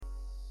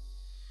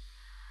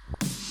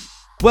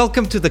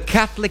Welcome to the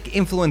Catholic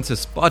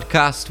Influencers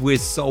Podcast. We're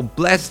so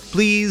blessed,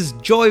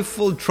 pleased,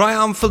 joyful,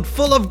 triumphant,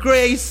 full of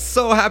grace.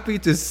 So happy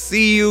to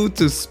see you,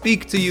 to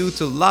speak to you,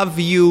 to love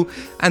you,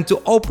 and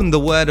to open the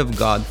Word of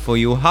God for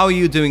you. How are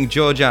you doing,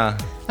 Georgia?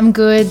 I'm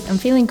good. I'm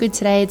feeling good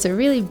today. It's a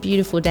really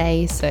beautiful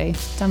day. So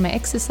done my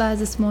exercise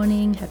this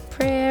morning, had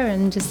prayer,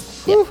 and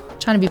just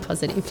trying to be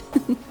positive.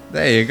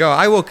 There you go.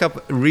 I woke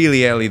up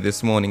really early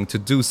this morning to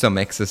do some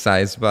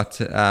exercise,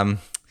 but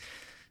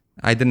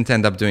I didn't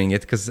end up doing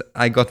it because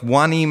I got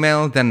one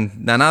email,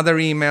 then another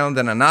email,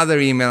 then another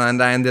email,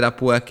 and I ended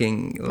up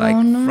working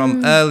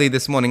from early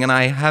this morning, and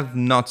I have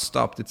not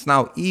stopped. It's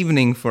now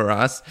evening for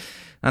us,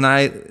 and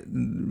I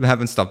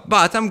haven't stopped.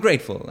 But I'm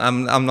grateful.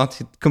 I'm not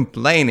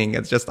complaining.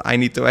 It's just I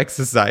need to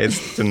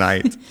exercise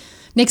tonight.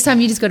 Next time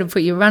you just got to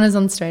put your runners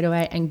on straight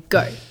away and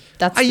go.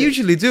 I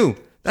usually do.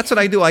 That's what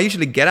I do. I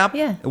usually get up,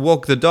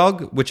 walk the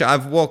dog, which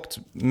I've walked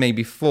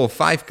maybe 4 or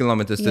 5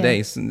 kilometers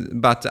today.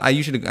 But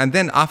and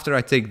then after I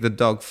take the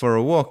dog for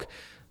a walk,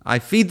 I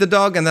feed the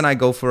dog and then I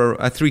go for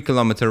a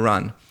 3-kilometer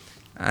run.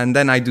 And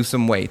then I do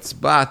some weights.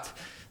 But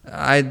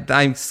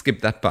I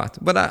skipped that part.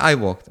 But I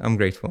walked. I'm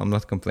grateful. I'm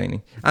not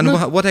complaining. And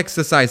what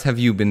exercise have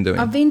you been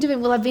doing? I've been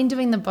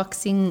doing the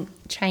boxing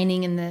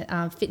training and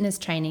the fitness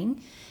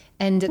training.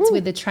 And it's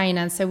with a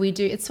trainer. So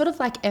it's sort of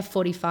like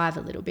F45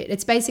 a little bit.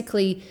 It's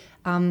basically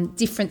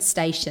different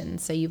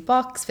stations. So you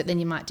box, but then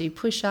you might do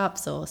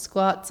push-ups or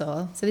squats.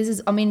 So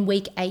I'm in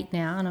week 8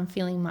 now and I'm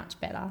feeling much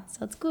better.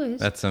 So it's good.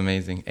 That's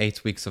amazing.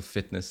 8 weeks of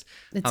fitness.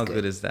 How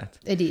good is that?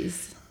 It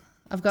is.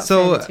 I've got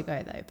further to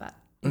go though, but.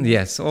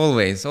 Yes,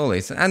 always.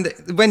 And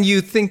when you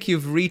think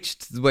you've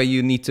reached where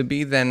you need to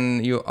be,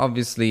 then you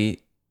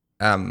obviously...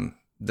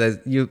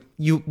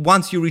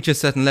 once you reach a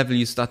certain level,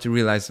 you start to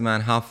realize, man,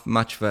 how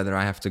much further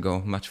I have to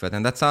go, much further.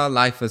 And that's our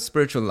life, a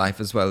spiritual life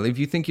as well. If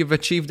you think you've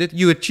achieved it,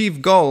 you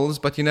achieve goals,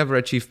 but you never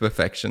achieve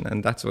perfection.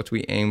 And that's what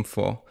we aim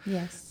for.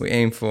 Yes. We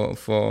aim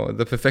for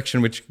the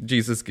perfection which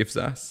Jesus gives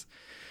us.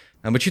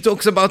 And which he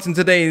talks about in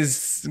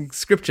today's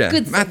scripture,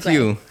 Good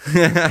Matthew.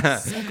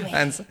 Segue.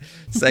 And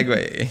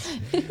segue.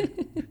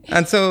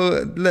 And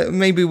so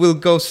maybe we'll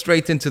go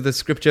straight into the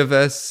scripture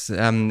verse.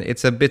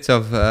 It's a bit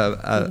of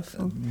a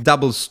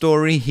double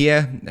story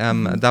here,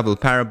 a double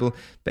parable.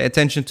 Pay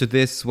attention to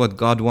this, what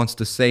God wants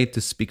to say,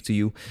 to speak to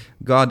you.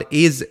 God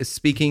is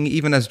speaking,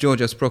 even as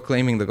Georgia is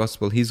proclaiming the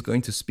gospel, he's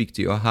going to speak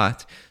to your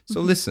heart.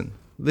 So listen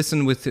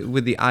with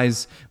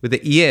the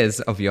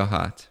ears of your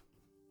heart.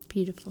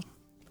 Beautiful.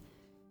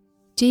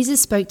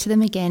 Jesus spoke to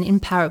them again in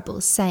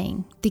parables,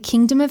 saying, "The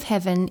kingdom of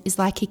heaven is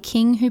like a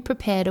king who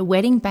prepared a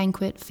wedding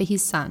banquet for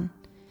his son.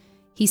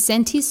 He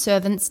sent his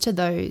servants to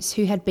those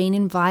who had been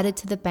invited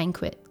to the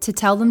banquet to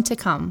tell them to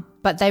come,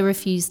 but they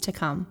refused to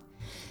come.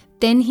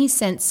 Then he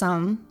sent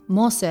some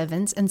more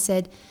servants and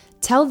said,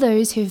 'Tell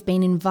those who have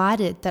been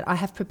invited that I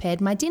have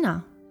prepared my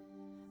dinner.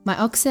 My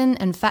oxen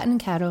and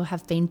fattened cattle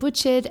have been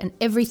butchered and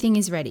everything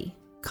is ready.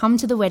 Come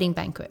to the wedding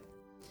banquet.'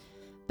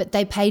 But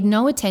they paid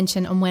no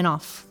attention and went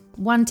off,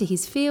 one to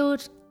his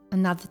field,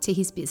 another to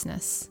his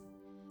business.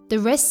 The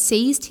rest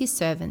seized his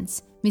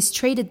servants,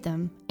 mistreated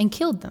them, and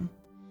killed them.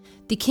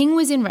 The king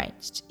was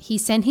enraged. He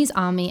sent his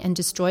army and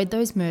destroyed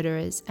those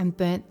murderers and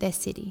burnt their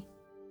city.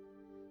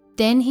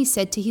 Then he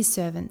said to his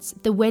servants,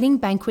 'The wedding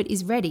banquet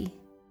is ready,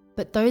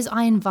 but those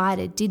I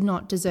invited did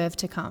not deserve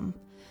to come.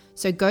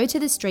 So go to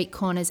the street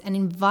corners and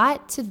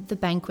invite to the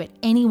banquet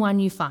anyone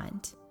you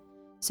find.'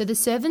 So the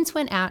servants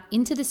went out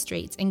into the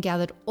streets and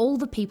gathered all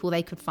the people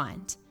they could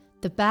find,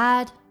 the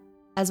bad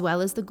as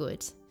well as the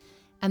good,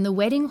 and the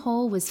wedding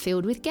hall was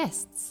filled with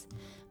guests.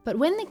 But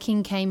when the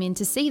king came in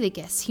to see the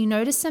guests, he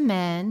noticed a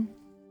man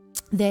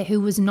there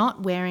who was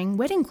not wearing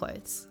wedding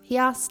clothes. He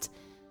asked,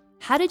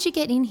 'How did you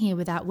get in here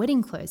without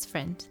wedding clothes,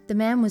 friend?' The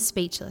man was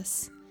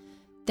speechless.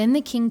 Then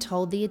the king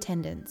told the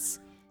attendants,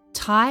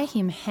 'Tie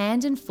him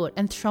hand and foot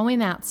and throw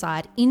him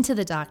outside into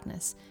the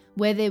darkness,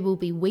 where there will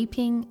be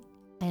weeping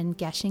and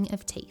gnashing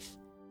of teeth.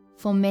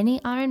 For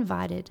many are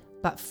invited,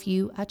 but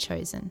few are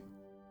chosen.'"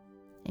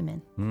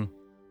 Amen.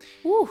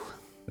 Woo.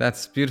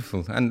 That's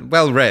beautiful and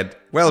well read.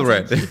 Well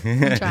read.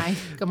 I'm trying.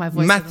 Got my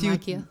voice on the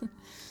mic here.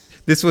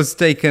 This was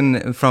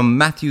taken from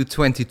Matthew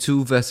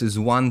 22, verses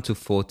 1 to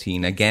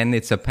 14. Again,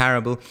 it's a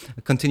parable,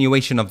 a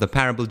continuation of the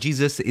parable.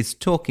 Jesus is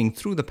talking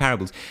through the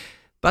parables.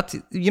 But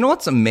you know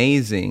what's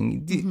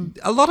amazing?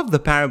 A lot of the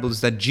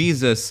parables that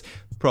Jesus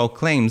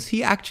proclaims,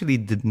 he actually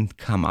didn't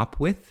come up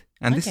with.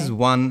 And this is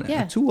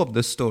two of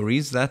the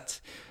stories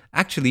that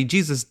actually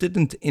Jesus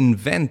didn't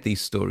invent these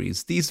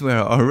stories. These were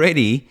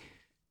already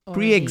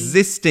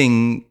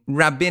pre-existing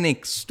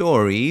rabbinic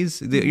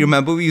stories. You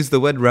remember we used the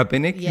word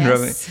rabbinic?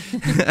 Yes.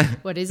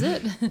 What is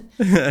it?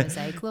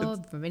 Mosaic law,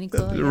 rabbinic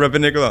law.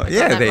 Rabbinic law.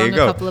 Yeah, there you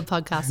go. A couple of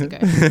podcasts ago.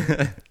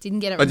 Didn't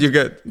get it. But you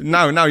get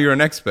now you're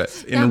an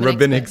expert in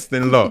rabbinics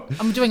and law.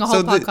 I'm doing a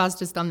whole podcast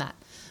just on that.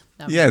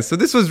 No. Yeah, so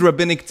this was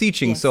rabbinic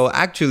teaching. Yes. So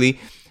actually,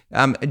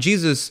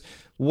 Jesus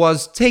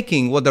was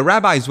taking what the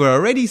rabbis were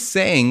already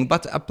saying,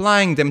 but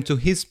applying them to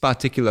his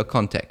particular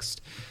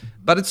context.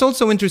 But it's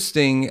also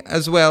interesting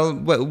as well.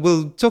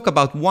 We'll talk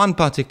about one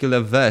particular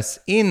verse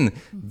in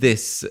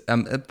this.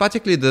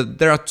 Particularly,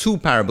 there are two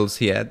parables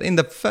here. In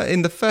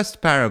the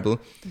first parable,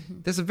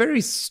 there's a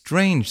very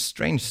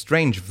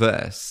strange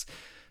verse.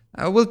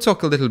 We'll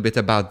talk a little bit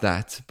about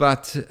that.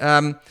 But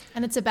and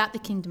it's about the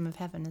kingdom of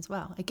heaven as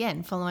well.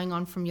 Again, following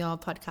on from your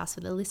podcast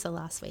with Alyssa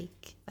last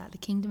week about the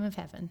kingdom of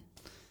heaven.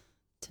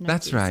 To know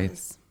that's Jesus.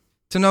 right.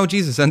 To know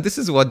Jesus. And this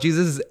is what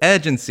Jesus'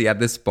 urgency at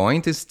this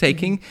point is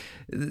taking.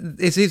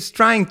 Is he's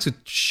trying to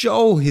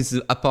show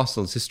his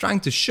apostles, he's trying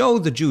to show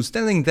the Jews,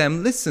 telling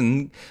them,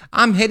 listen,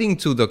 I'm heading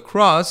to the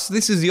cross.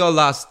 This is your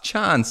last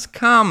chance.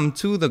 Come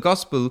to the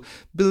gospel.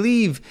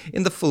 Believe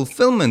in the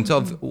fulfillment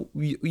of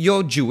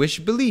your Jewish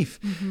belief.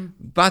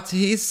 But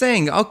he's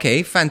saying,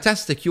 okay,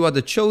 fantastic, you are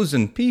the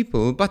chosen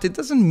people, but it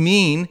doesn't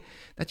mean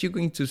that you're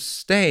going to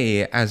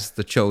stay as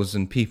the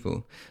chosen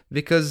people.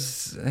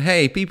 Because,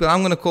 hey, people, I'm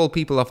going to call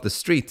people off the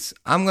streets.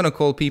 I'm going to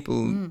call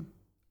people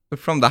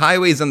from the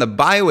highways and the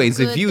byways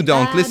if you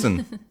don't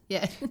listen.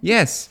 Yeah.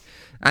 Yes.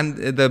 And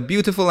the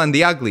beautiful and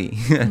the ugly.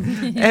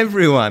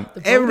 Everyone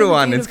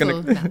is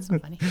going to... That's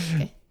not funny.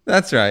 Okay.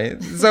 That's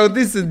right. So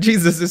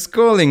Jesus is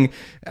calling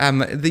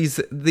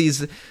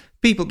these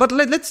people. But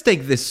let's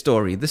take this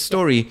story.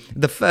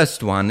 The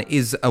first one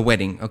is a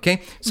wedding,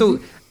 okay? So,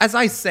 as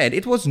I said,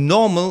 it was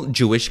normal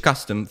Jewish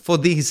custom for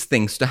these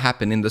things to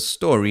happen in the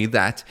story,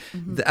 that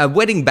a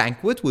wedding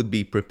banquet would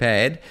be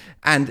prepared,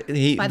 and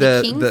By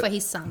the king for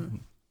his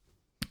son.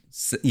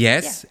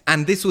 Yes,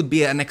 and this would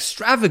be an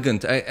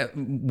extravagant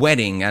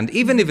wedding, and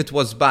even if it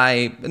was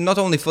by, not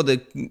only for the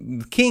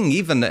king,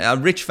 even a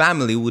rich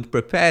family would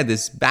prepare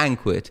this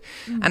banquet.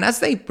 And as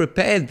they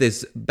prepared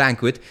this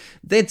banquet,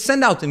 they'd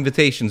send out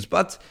invitations,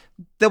 but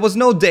there was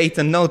no date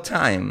and no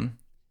time.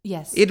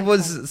 Yes. It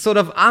was sort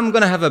of, I'm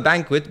going to have a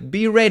banquet,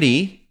 be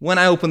ready when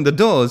I open the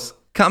doors.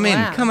 Come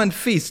in, come and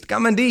feast,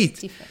 come and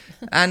eat.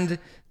 And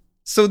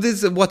so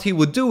this, what he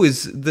would do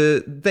is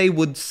they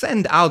would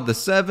send out the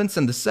servants,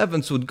 and the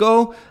servants would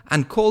go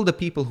and call the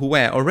people who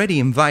were already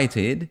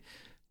invited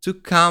to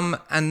come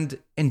and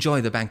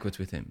enjoy the banquet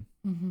with him.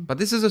 But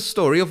this is a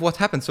story of what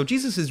happened. So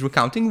Jesus is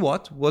recounting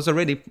what was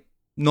already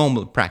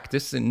normal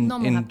practice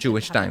in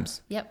Jewish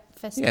times. Yep.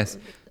 Festival, yes.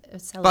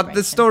 But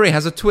the story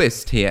has a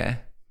twist here.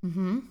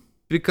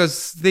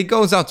 Because they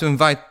goes out to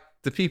invite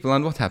the people,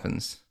 and what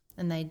happens?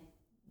 And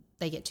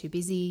they get too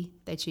busy,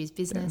 they choose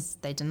business,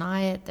 they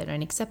deny it, they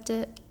don't accept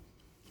it.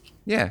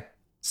 Yeah.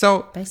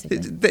 So basically,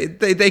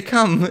 they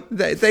come,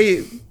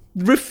 they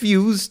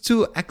refuse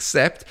to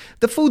accept.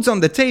 The food's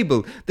on the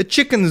table, the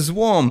chicken's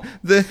warm,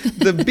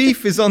 the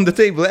beef is on the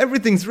table,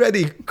 everything's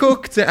ready,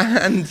 cooked,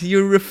 and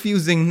you're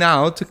refusing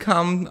now to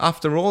come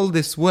after all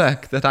this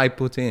work that I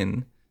put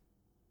in.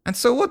 And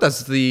so what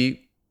does the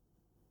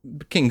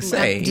king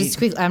say? Just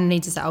quickly, I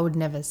need to say, I would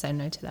never say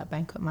no to that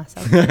banquet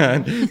myself.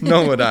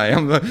 Nor would I.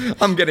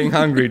 I'm getting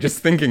hungry just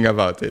thinking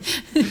about it.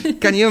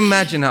 Can you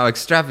imagine how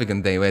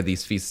extravagant they were,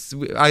 these feasts?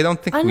 I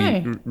don't think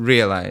we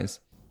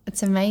realize.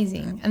 It's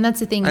amazing. And that's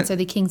the thing. And so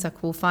the king's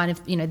like, well, fine,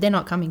 if they're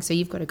not coming, so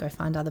you've got to go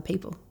find other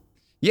people.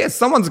 Yes,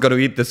 someone's got to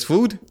eat this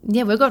food.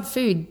 Yeah, we've got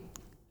food.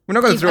 We're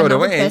not going to throw it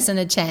away. Give another person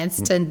a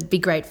chance to be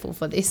grateful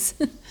for this.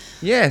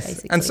 Yes.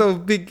 Basically. And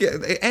so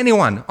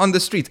anyone on the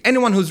street,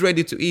 anyone who's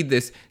ready to eat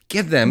this,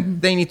 get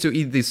them. They need to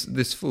eat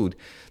this food.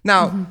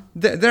 Now,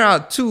 there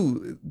are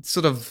two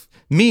sort of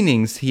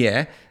meanings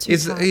here.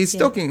 He's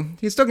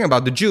talking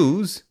about the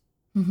Jews.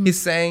 He's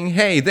saying,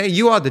 hey,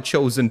 you are the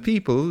chosen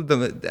people,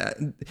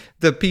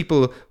 the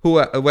people who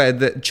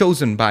were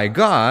chosen by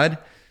God.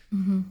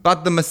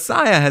 But the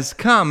Messiah has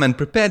come and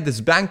prepared this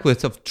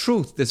banquet of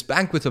truth, this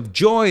banquet of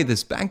joy,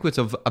 this banquet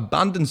of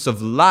abundance of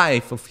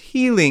life, of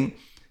healing.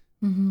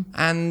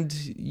 And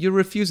you're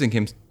refusing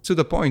him to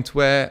the point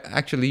where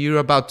actually you're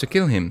about to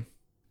kill him.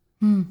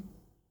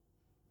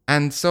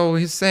 And so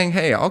he's saying,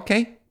 hey,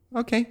 okay,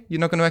 you're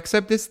not going to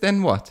accept this,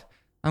 then what?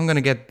 I'm going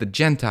to get the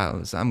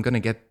Gentiles. I'm going to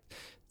get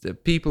the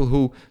people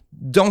who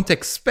don't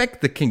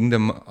expect the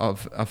kingdom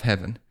of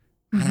heaven.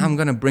 And I'm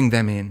going to bring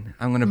them in.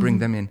 I'm going to bring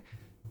them in.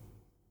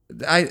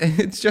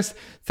 It's just,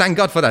 thank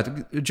God for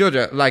that.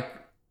 Georgia, like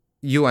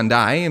you and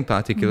I in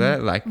particular,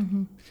 like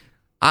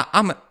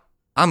I'm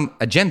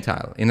a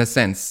Gentile in a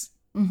sense.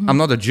 I'm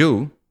not a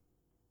Jew.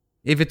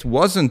 If it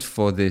wasn't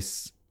for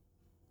this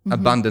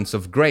abundance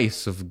of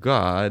grace of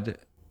God,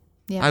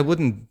 I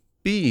wouldn't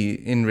be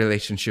in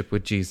relationship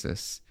with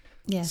Jesus.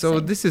 Yeah, so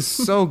this is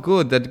so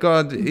good that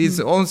God is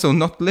also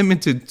not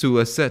limited to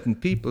a certain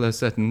people, a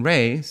certain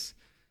race.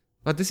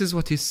 But this is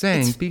what he's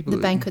saying. The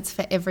banquet's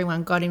for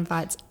everyone. God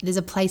invites. There's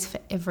a place for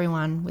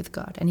everyone with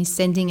God. And he's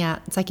sending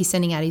out, it's like he's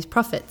sending out his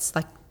prophets.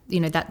 Like,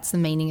 that's the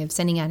meaning of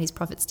sending out his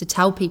prophets, to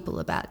tell people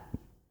about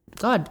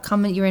God.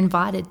 Come, you're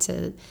invited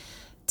to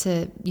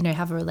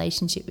have a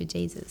relationship with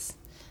Jesus.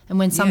 And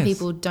when some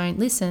people don't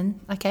listen,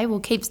 okay, well,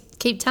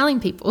 keep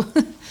telling people.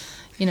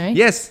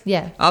 Yes.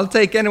 Yeah. I'll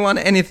take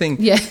anything.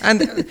 Yeah.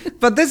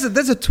 But there's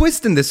a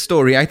twist in this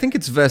story. I think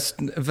it's verse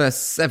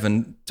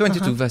 7,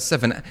 22 verse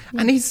 7.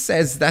 And he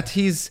says that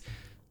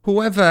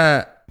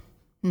whoever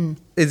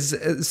is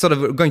sort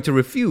of going to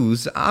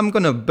refuse. I'm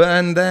going to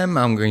burn them.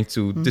 I'm going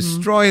to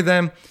destroy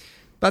them.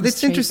 But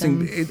it's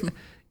interesting.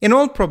 In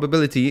all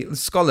probability,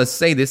 scholars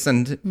say this,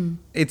 and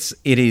it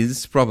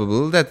is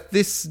probable that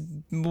this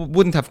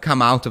wouldn't have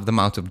come out of the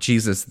mouth of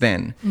Jesus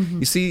then.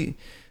 You see,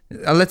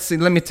 let's see.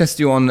 Let me test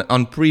you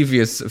on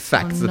previous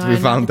facts that we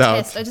found out.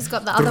 Test. I just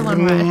got the other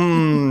one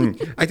right.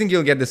 I think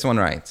you'll get this one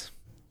right.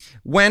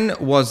 When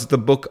was the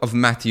book of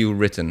Matthew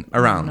written?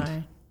 Around?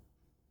 No.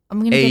 I'm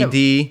going to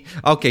AD.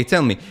 Okay,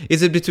 tell me.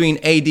 Is it between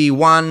AD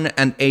 1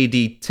 and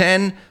AD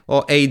 10,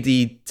 or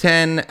AD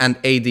 10 and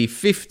AD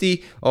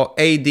 50, or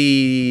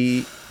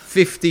AD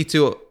 50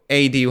 to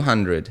AD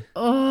 100?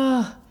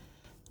 Oh,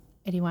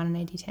 81 and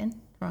AD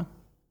 10? Wrong.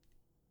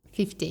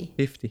 50.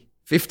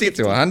 50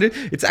 to 100?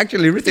 It's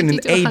actually written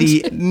in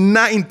AD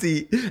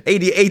 90, AD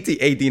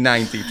 80, AD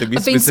 90 to be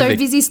I've been so specific.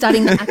 busy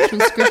studying the actual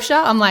scripture.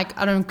 I'm like,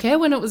 I don't care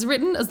when it was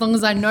written, as long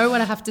as I know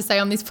what I have to say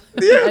on this.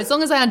 As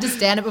long as I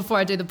understand it before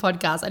I do the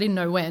podcast. I didn't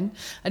know when.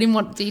 I didn't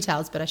want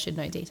details, but I should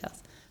know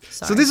details.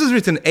 Sorry. So this was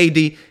written AD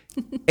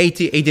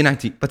 80, AD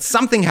 90. But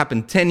something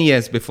happened 10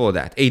 years before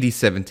that, AD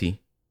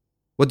 70.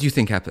 What do you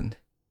think happened?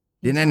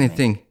 Did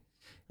anything?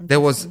 There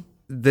was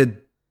the...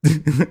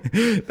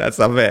 That's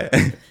not fair.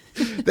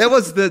 There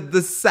was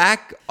the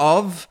sack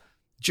of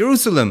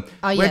Jerusalem,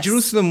 where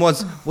Jerusalem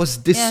was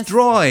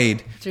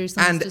destroyed,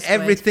 and destroyed.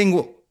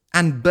 everything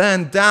and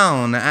burned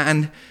down,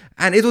 and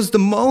it was the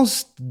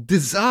most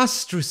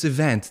disastrous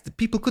event that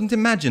people couldn't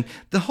imagine.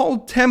 The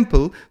whole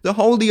temple, the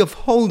Holy of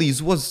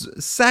Holies, was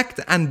sacked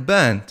and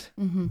burnt.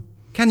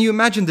 Can you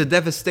imagine the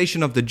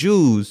devastation of the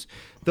Jews?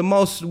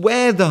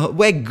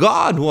 Where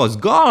God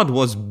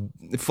was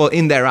for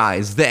in their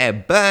eyes there,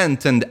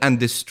 burnt and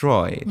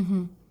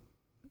destroyed.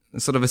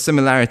 Sort of a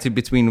similarity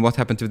between what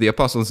happened to the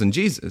apostles and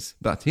Jesus,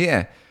 but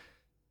yeah.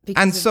 It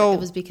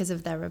was because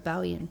of their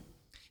rebellion.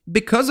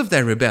 Because of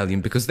their rebellion,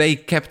 because they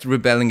kept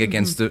rebelling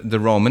against the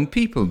Roman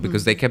people,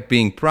 because they kept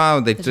being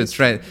proud.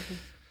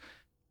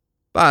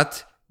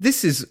 But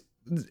this is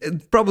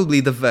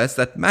probably the verse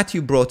that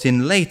Matthew brought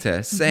in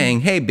later,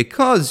 saying, hey,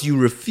 because you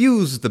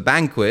refuse the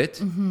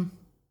banquet,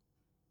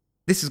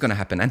 this is going to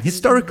happen. And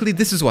historically,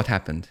 this is what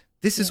happened.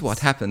 This is what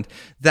happened.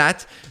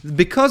 That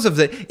because of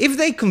if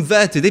they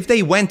converted, if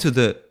they went to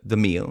the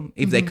meal,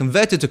 if they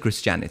converted to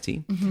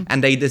Christianity,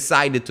 and they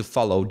decided to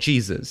follow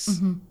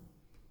Jesus,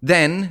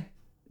 then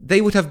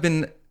they would have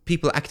been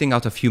people acting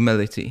out of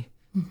humility,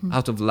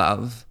 out of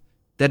love.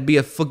 There'd be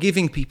a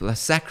forgiving people, a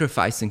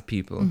sacrificing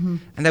people.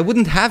 And there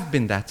wouldn't have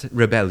been that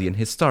rebellion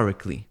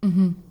historically.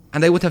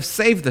 And they would have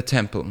saved the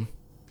temple.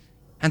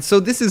 And so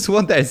this is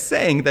what they're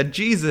saying, that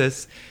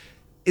Jesus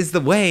is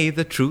the way,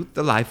 the truth,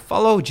 the life.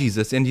 Follow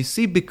Jesus. And you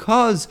see,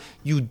 because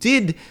you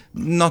did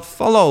not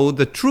follow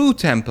the true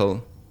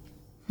temple,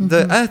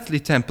 the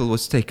earthly temple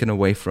was taken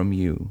away from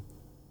you,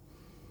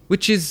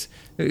 which was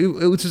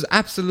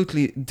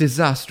absolutely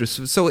disastrous.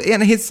 So,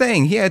 and he's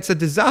saying here, it's a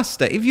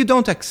disaster. If you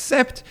don't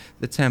accept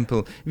the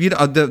temple, if you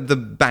the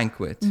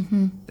banquet,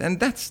 then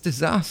that's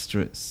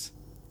disastrous.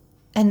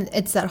 And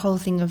it's that whole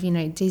thing of,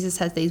 Jesus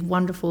has these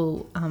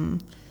wonderful,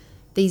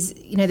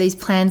 these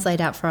plans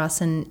laid out for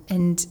us,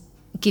 and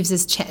gives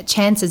us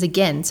chances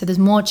again. So there's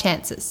more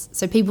chances.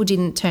 So people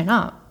didn't turn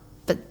up,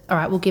 but all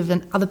right, we'll give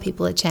other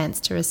people a chance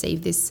to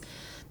receive this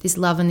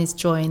love and this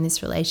joy and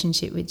this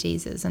relationship with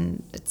Jesus.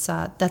 And it's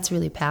that's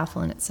really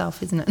powerful in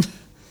itself, isn't it?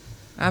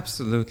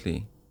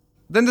 Absolutely.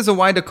 Then there's a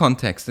wider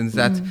context, and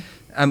that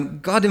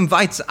God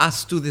invites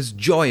us to this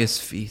joyous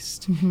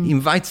feast. He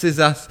invites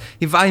us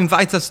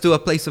to a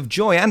place of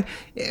joy, and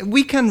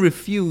we can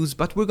refuse,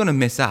 but we're going to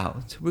miss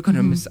out. We're going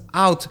to miss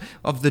out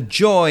of the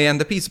joy and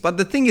the peace. But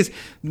the thing is,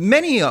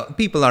 many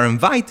people are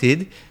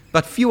invited,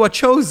 but few are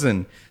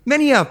chosen.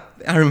 Many are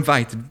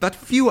invited, but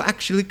few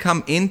actually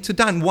come in to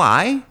dine.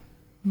 Why?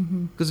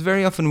 Because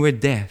very often we're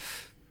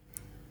deaf.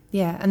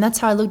 Yeah, and that's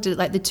how I looked at it,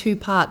 like the two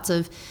parts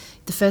of.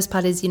 The first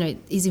part is,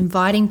 is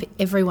inviting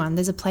everyone.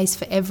 There's a place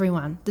for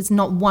everyone. There's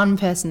not one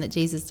person that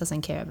Jesus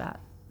doesn't care about.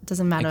 It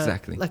doesn't matter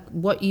like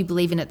what you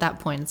believe in at that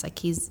point. It's like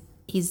he's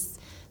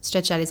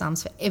stretched out his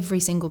arms for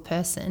every single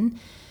person.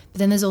 But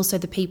then there's also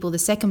the people. The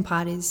second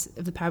part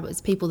of the parable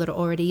is people that are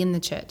already in the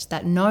church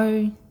that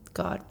know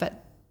God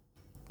but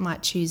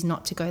might choose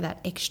not to go that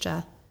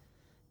extra,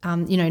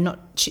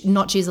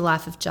 not choose a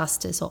life of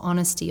justice or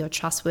honesty or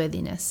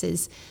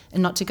trustworthiness,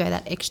 and not to go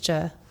that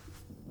extra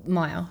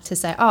mile to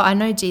say, oh, I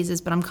know Jesus,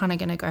 but I'm kind of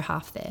going to go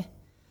half there.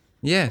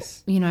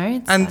 Yes.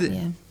 Yes,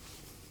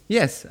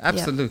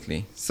 absolutely.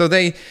 Yeah. So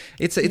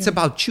it's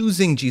about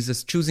choosing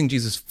Jesus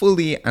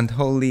fully and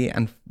wholly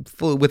and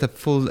with a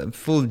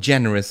full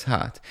generous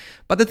heart.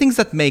 But the things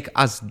that make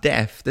us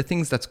deaf, the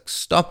things that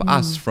stop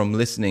us from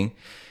listening,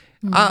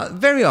 are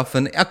very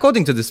often,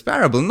 according to this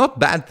parable, not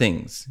bad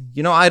things.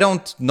 I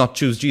don't not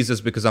choose Jesus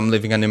because I'm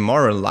living an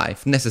immoral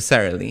life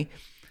necessarily.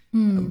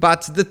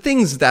 But the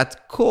things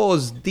that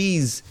caused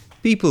these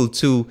people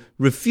to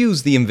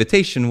refuse the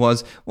invitation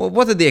was,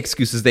 what are the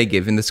excuses they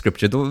give in the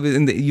scripture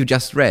you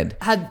just read?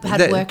 Had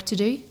work to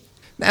do?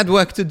 They had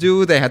work to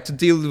do. They had to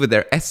deal with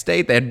their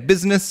estate. They had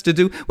business to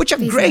do, which are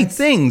great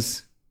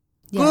things.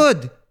 Yeah.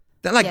 Good.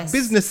 They're like, Yes.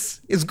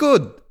 business is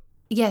good.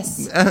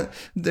 Yes.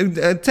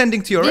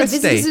 Tending to your Yeah,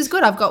 estate. business is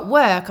good. I've got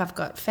work. I've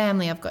got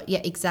family.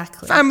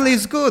 exactly. Family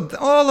is good.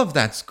 All of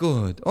that's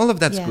good. All of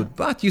that's Yeah. good.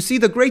 But you see,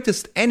 the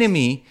greatest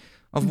enemy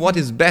of what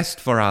is best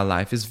for our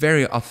life is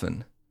very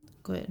often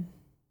Good.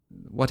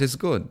 what is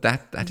good.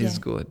 That is Yeah.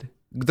 good.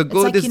 The It's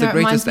good like, is you the know, it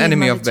reminds greatest me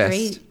enemy Mother of best.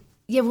 Teresa.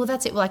 Yeah, well,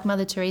 that's it. Like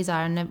Mother Teresa,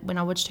 and when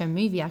I watched her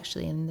movie,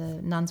 actually, and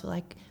the nuns were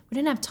like, "We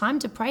don't have time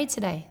to pray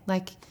today.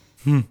 Like,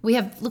 we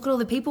have look at all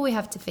the people we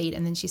have to feed."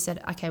 And then she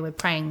said, "Okay, we're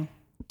praying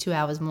 2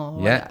 hours more."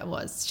 Yeah. Whatever it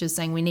was. She was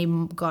saying we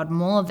need God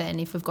more than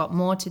if we've got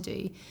more to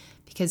do,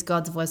 because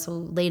God's voice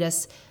will lead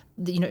us.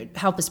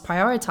 Help us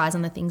prioritize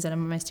on the things that are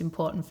most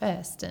important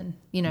first, and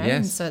Yes.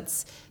 and so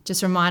it's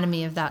just reminded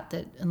me of that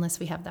unless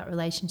we have that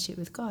relationship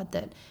with God,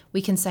 that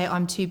we can say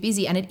I'm too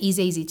busy, and it is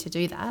easy to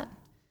do that.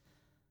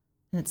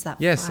 And it's that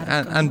Yes, fight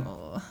of and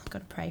I've got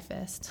to pray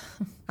first.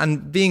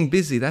 And being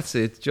busy, that's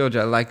it,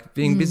 Georgia. Like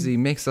being busy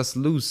makes us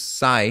lose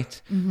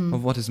sight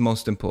of what is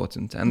most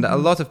important. And a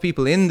lot of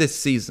people in this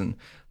season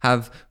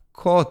have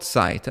caught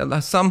sight.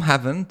 Some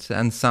haven't,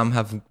 and some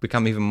have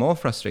become even more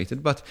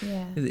frustrated. But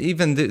Yeah.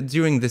 even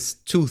during this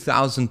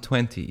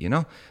 2020,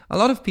 a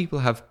lot of people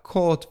have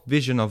caught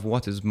vision of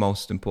what is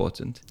most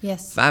important.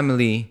 Yes.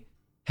 Family,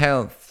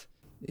 health,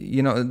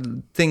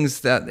 things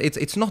that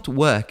it's not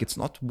work, it's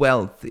not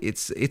wealth,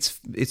 it's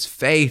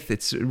faith,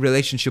 it's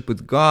relationship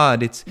with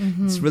God, it's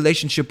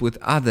relationship with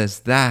others.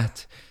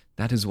 That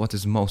is what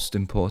is most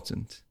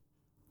important.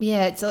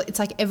 Yeah, it's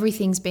like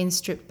everything's been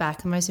stripped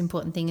back. The most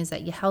important thing is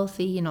that you're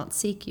healthy, you're not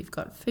sick, you've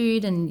got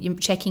food, and you're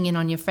checking in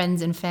on your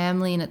friends and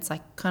family. And it's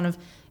like kind of,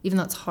 even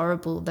though it's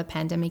horrible, the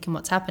pandemic and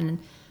what's happened,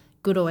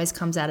 good always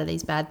comes out of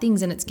these bad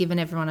things, and it's given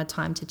everyone a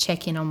time to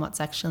check in on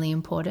what's actually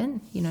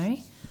important,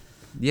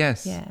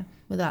 Yes. Yeah,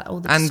 without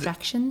all the And-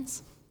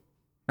 distractions.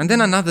 And then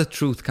another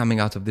truth coming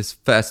out of this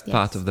first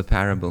part Yes. of the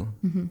parable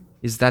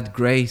is that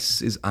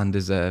grace is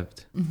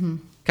undeserved.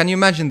 Can you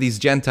imagine these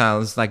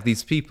Gentiles, like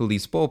these people,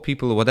 these poor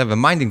people or whatever,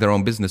 minding their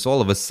own business,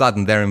 all of a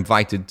sudden they're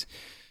invited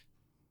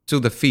to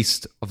the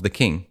feast of the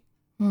king?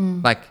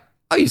 Like,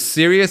 are you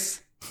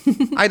serious?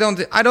 I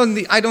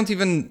don't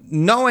even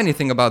know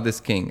anything about this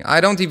king.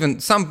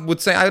 Some would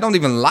say I don't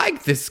even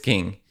like this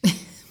king.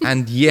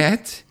 and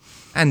yet,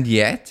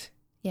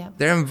 Yeah.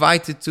 they're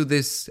invited to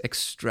this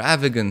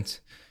extravagant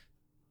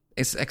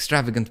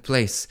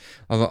place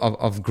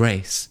of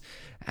grace.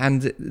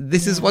 And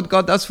this is what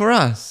God does for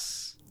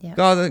us.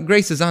 Yeah.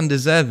 Grace is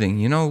undeserving.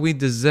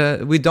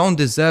 We don't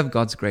deserve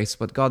God's grace,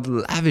 but God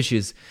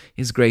lavishes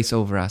his grace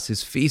over us,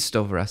 his feast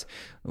over us.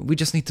 We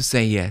just need to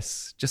say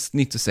yes. Just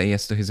need to say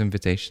yes to his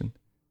invitation.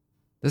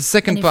 The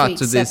second And if part we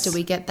to accept this. it,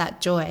 we get that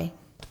joy.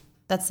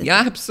 That's the Yeah,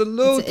 thing.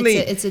 absolutely.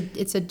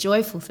 It's a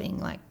joyful thing.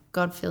 Like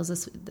God fills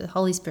us with the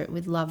Holy Spirit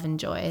with love and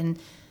joy, and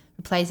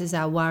replaces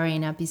our worry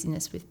and our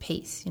busyness with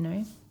peace.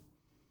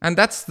 And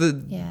that's the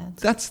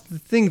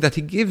thing, that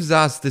he gives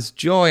us this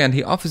joy and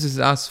he offers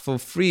it us for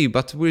free,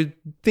 but we're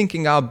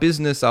thinking our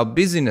busyness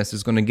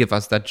is going to give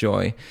us that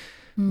joy.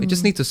 We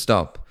just need to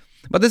stop.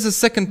 But there's a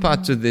second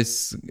part to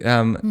this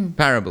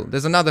parable.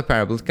 There's another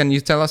parable. Can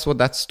you tell us what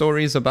that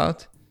story is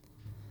about?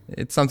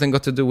 It's something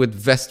got to do with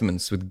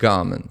vestments, with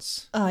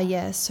garments. Oh,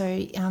 yeah. So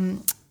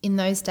in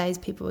those days,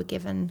 people were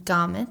given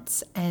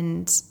garments,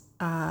 and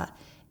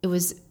it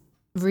was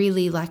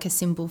really like a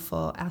symbol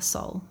for our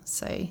soul.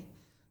 So that's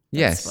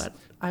Yes. what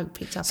I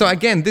picked up So on.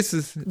 again, this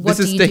is What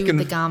do you taken. do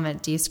with the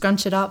garment? Do you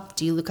scrunch it up?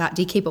 Do you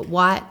keep it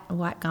white? A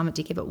white garment,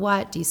 do you keep it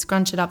white? Do you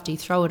scrunch it up? Do you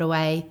throw it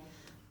away?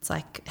 It's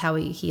like how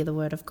we hear the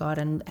word of God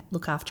and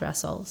look after our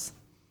souls.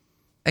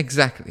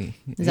 Exactly.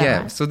 Is that Yeah.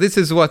 right? So this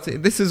is what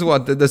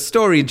the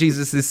story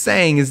Jesus is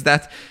saying is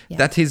that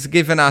he's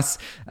given us.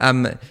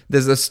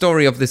 There's a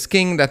story of this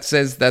king that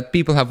says that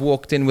people have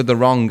walked in with the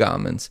wrong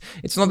garments.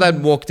 It's not that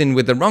walked in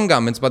with the wrong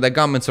garments, but their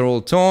garments are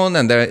all torn,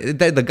 and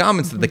they're the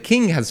garments that the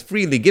king has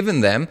freely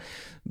given them,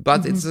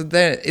 but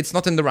it's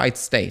not in the right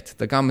state.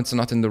 The garments are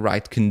not in the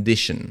right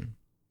condition.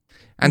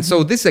 And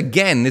so this,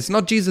 again, is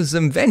not Jesus'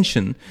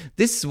 invention.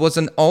 This was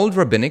an old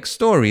rabbinic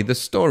story, the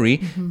story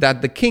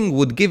that the king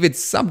would give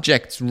its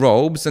subjects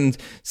robes, and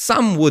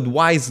some would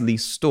wisely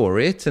store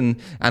it and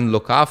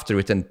look after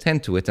it and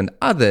tend to it, and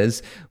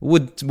others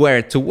would wear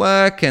it to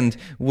work and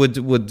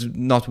would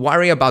not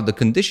worry about the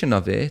condition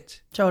of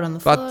it. Throw it on the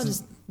But- floor,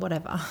 just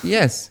whatever.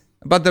 Yes.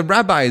 But the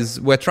rabbis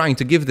were trying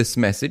to give this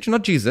message,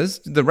 not Jesus.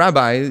 The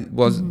rabbi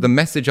was the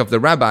message of the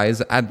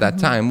rabbis at that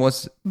time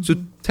was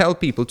to tell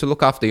people to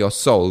look after your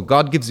soul.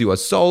 God gives you a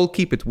soul,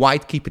 keep it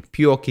white, keep it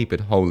pure, keep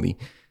it holy.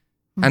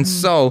 And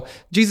so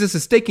Jesus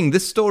is taking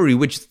this story,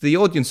 which the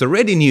audience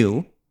already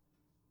knew,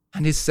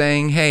 and he's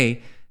saying,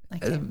 hey,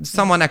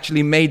 someone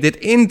actually made it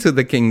into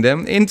the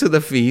kingdom, into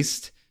the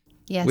feast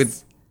Yes.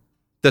 with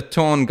the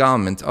torn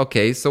garment.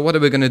 Okay, so what are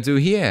we going to do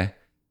here?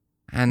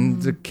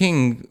 And the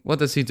king, what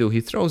does he do?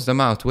 He throws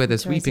them out where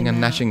there's Throws weeping them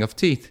and out. gnashing of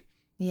teeth.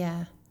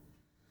 Yeah.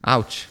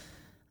 Ouch.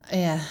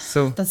 Yeah.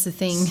 So, That's the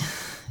thing.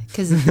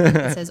 Because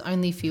it says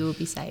only few will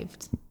be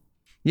saved.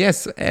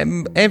 yes,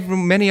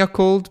 many are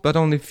called, but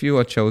only few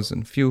are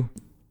chosen. Few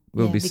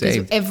will be because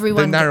saved.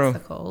 everyone gets the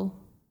call,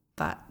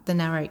 but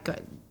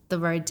the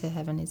road to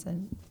heaven is a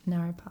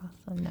narrow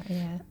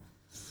path.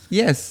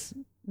 Yes.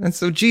 And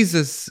so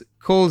Jesus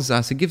calls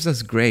us, he gives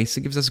us grace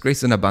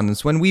in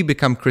abundance. When we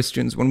become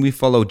Christians, when we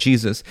follow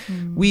Jesus,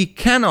 we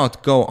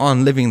cannot go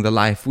on living the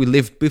life we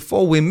lived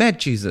before we met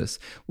Jesus.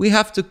 We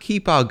have to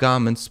keep our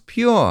garments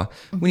pure.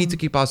 We need to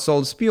keep our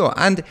souls pure.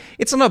 And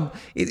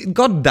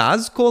God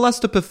does call us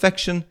to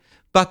perfection,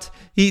 but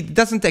he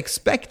doesn't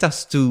expect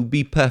us to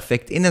be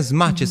perfect in as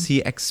much as he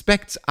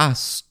expects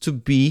us to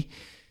be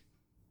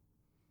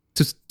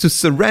to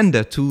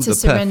surrender to the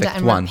perfect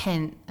and one.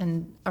 Repent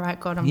and, all right,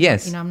 God, I'm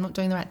not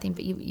doing the right thing,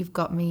 but you've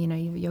got me,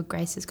 your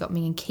grace has got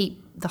me, and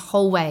keep the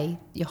whole way,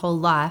 your whole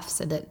life,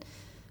 so that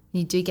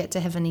you do get to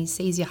heaven, he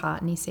sees your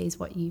heart and he sees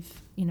what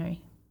you've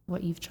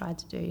tried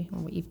to do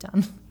and what you've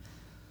done.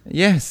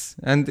 Yes,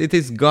 and it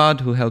is God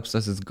who helps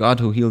us, it's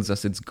God who heals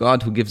us, it's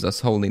God who gives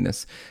us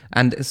holiness.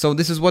 And so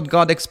this is what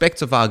God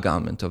expects of our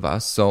garment, of our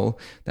soul,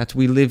 that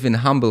we live in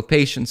humble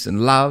patience,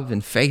 in love,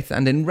 in faith,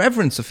 and in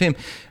reverence of him.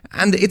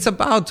 And it's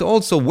about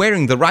also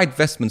wearing the right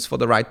vestments for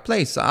the right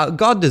place.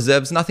 God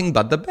deserves nothing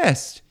but the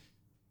best.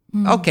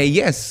 Okay,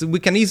 yes, we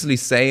can easily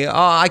say,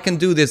 I can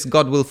do this,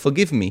 God will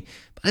forgive me.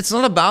 But it's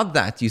not about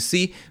that, you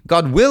see.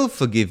 God will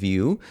forgive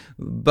you,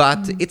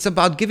 but it's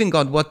about giving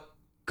God what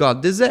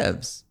God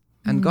deserves.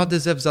 And God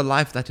deserves a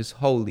life that is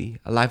holy,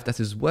 a life that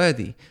is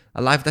worthy,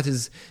 a life that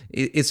is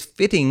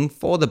fitting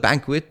for the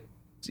banquet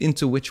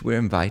into which we're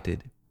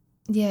invited.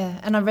 Yeah,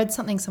 and I read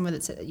something somewhere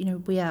that said,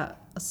 I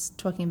was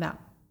talking about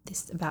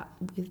this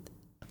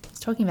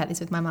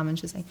with my mum, and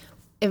she was saying,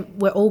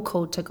 we're all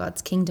called to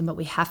God's kingdom, but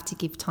we have to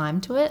give time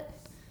to it.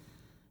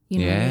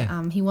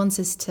 He wants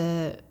us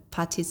to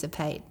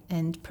participate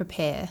and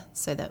prepare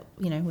so that,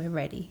 we're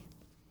ready.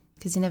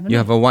 Because you never know. You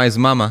have a wise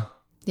mama.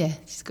 Yeah,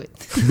 she's good.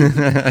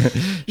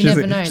 You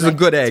never know. She's a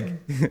good egg.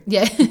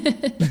 Yeah.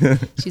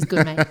 She's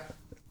good, mate. That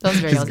was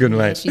very She's good,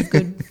 mate. She's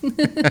good.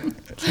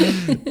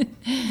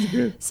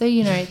 So,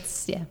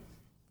 it's, yeah.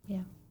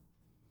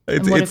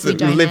 And what if we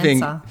don't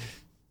answer?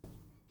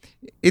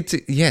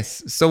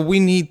 Yes. So we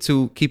need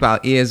to keep our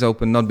ears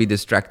open, not be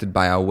distracted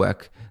by our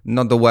work.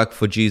 Not the work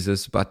for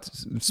Jesus, but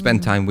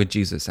spend time with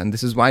Jesus. And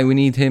this is why we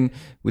need him.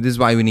 This is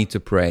why we need to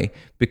pray.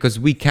 Because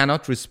we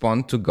cannot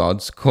respond to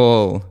God's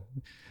call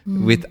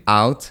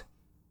without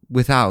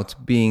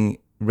being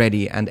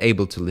ready and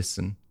able to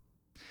listen.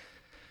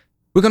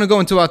 We're going to go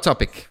into our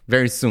topic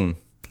very soon.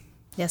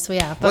 Yes, we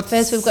are. But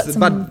first we've got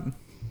some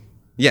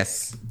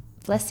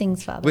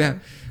blessings, Father. We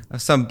have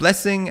some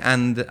blessing,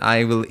 and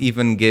I will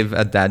even give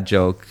a dad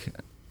joke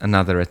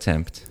another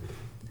attempt.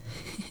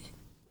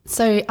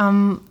 So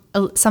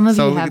some of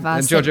you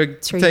have Georgia,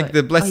 take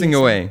the blessing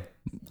away.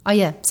 Oh,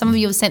 yeah. Some of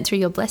you have sent through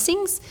your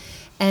blessings.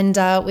 And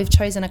we've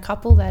chosen a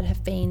couple that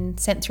have been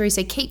sent through,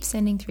 so keep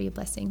sending through your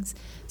blessings.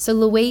 So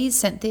Louise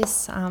sent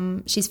this.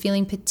 She's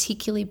feeling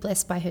particularly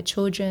blessed by her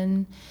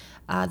children.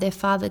 Their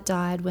father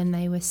died when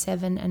they were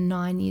 7 and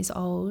 9 years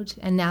old,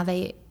 and now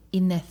they're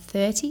in their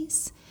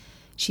 30s.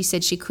 She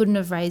said she couldn't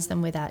have raised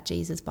them without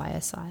Jesus by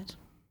her side.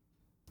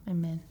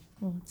 Amen.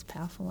 Oh, it's a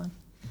powerful one.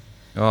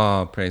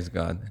 Oh, praise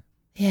God.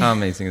 Yeah. How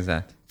amazing is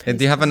that? Do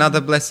you have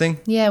another blessing?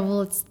 Yeah,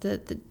 well, it's the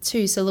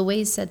two. So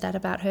Louise said that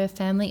about her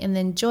family, and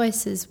then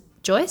Joyce, if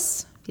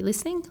you're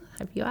listening, I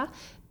hope you are,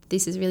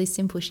 this is really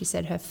simple. She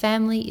said her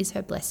family is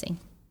her blessing.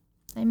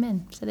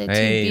 Amen. So they're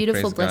two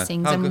beautiful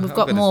blessings, and we've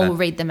got more. We'll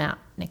read them out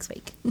next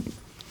week.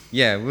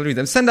 Yeah, we'll read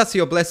them. Send us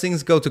your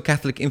blessings. Go to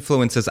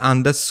CatholicInfluencers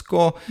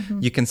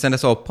 _. You can send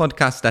us our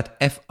podcast at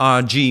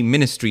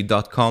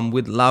frgministry.com.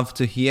 We'd love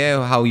to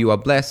hear how you are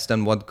blessed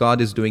and what God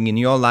is doing in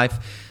your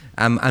life.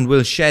 And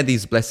we'll share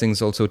these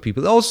blessings also with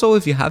people. Also,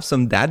 if you have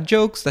some dad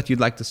jokes that you'd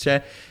like to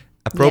share,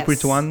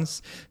 appropriate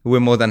ones, we're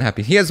more than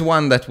happy. Here's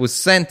one that was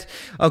sent.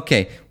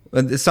 Okay.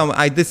 This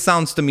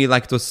sounds to me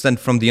like it was sent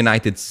from the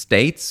United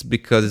States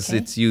because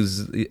it's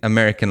used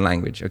American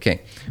language.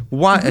 Okay.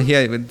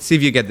 Here, see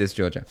if you get this,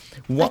 Georgia.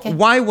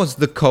 Why was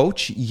the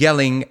coach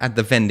yelling at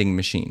the vending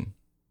machine?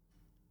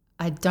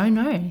 I don't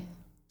know.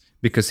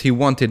 Because he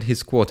wanted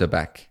his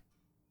quarterback.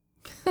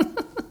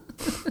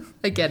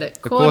 I get it.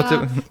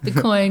 The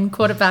coin,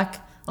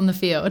 quarterback on the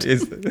field.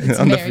 It's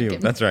on American. The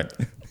field. That's right.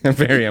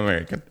 Very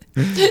American.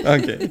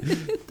 Okay.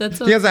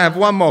 Yes, I have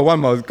one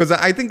more, because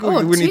I think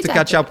we need to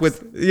catch up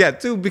with... Yeah,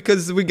 two,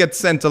 because we get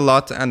sent a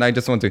lot, and I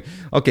just want to...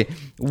 Okay.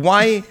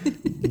 Why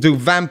do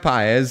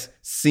vampires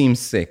seem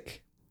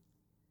sick?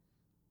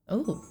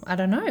 Oh, I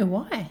don't know.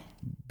 Why?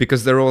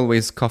 Because they're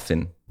always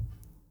coughing.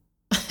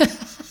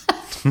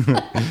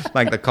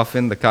 Like the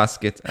coffin, the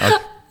casket. Okay.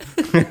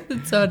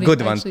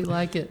 Good one. Actually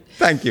like it.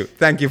 Thank you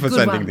for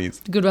sending these.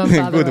 Good one,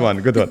 Father.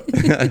 Good one.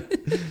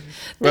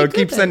 Well,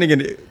 keep sending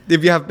it.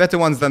 If you have better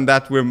ones than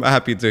that, we're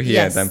happy to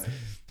hear them.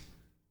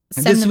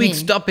 This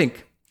week's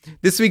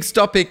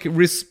topic,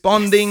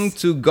 responding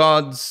to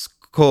God's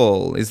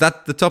call. Is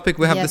that the topic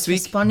we have this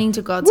week? Responding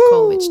to God's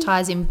call, which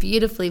ties in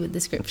beautifully with the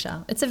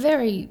scripture. It's a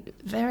very,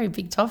 very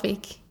big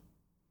topic.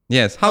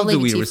 Yes. How do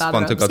we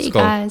respond to God's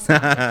call?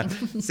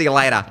 See you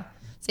later.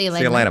 See you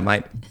later,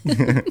 mate.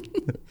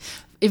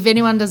 If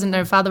anyone doesn't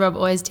know, Father Rob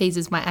always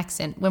teases my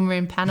accent. When we're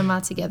in Panama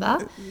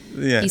together,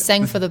 he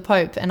sang for the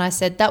Pope, and I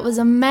said, "That was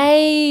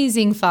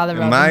amazing, Father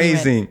Rob."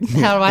 Amazing.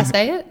 How do I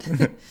say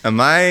it?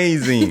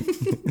 Amazing.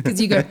 Because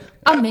you go,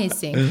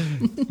 amazing.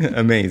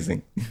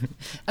 Amazing.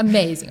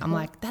 Amazing. I'm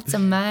like, that's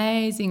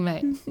amazing,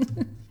 mate.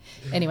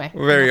 Anyway.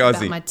 Very enough Aussie.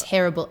 about my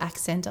terrible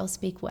accent. I'll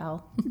speak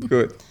well.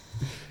 Good.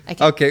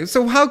 Okay,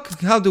 so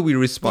how do we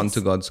respond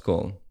to God's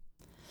call?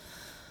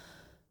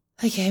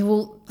 Okay,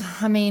 well,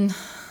 I mean,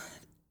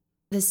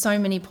 there's so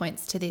many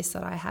points to this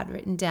that I had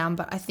written down,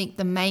 but I think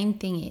the main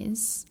thing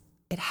is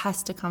it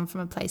has to come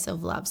from a place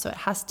of love. So it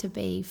has to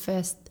be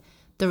first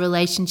the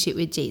relationship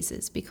with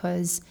Jesus,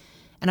 because,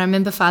 and I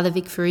remember Father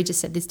Vic Faruja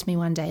said this to me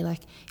one day,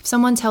 like, if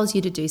someone tells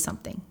you to do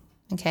something,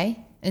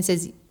 okay, and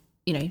says,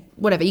 you know,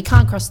 whatever, you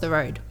can't cross the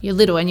road. You're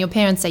little and your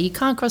parents say you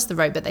can't cross the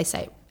road, but they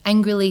say it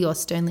angrily or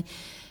sternly.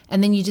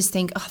 And then you just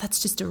think, oh,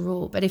 that's just a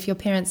rule. But if your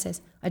parent says,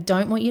 I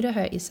don't want you to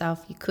hurt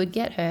yourself, you could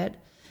get hurt,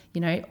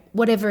 you know,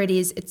 whatever it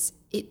is,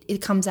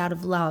 it comes out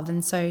of love.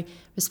 And so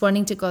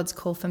responding to God's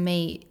call for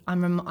me,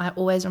 I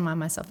always remind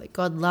myself that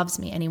God loves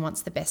me and he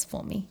wants the best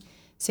for me.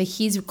 So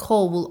his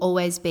call will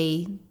always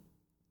be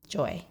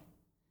joy.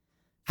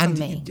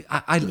 And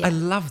I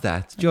love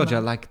that,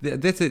 Georgia. Like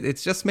this,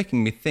 it's just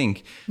making me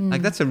think.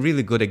 Like that's a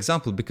really good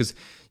example, because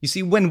you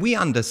see, when we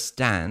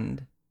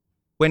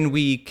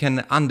can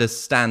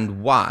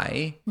understand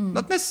why,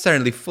 not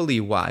necessarily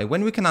fully why,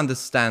 when we can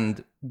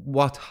understand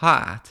what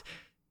heart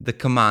the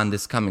command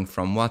is coming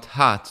from, what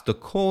heart the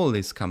call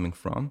is coming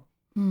from,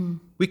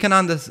 we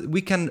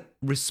can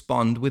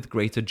respond with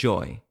greater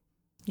joy.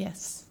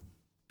 Yes.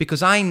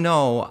 Because I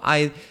know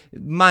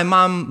my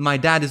mom, my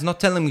dad is not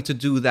telling me to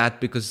do that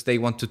because they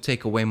want to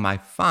take away my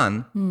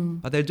fun,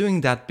 but they're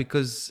doing that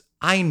because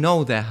I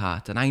know their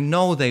heart and I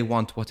know they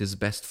want what is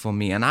best for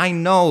me. And I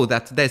know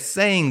that they're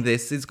saying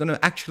this is going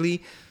to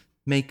actually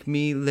make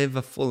me live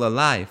a fuller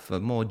life,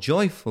 a more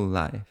joyful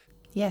life.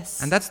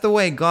 Yes. And that's the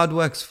way God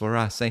works for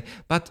us.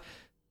 But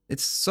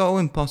it's so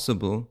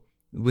impossible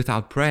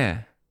without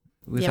prayer,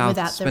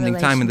 without spending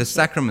time in the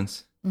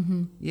sacraments.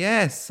 Mm-hmm.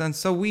 Yes, and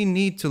so we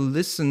need to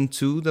listen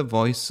to the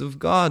voice of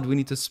God. We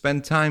need to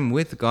spend time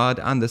with God,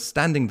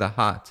 understanding the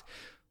heart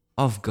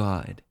of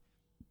God.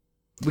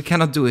 We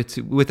cannot do it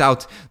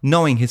without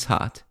knowing his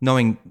heart,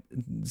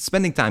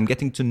 spending time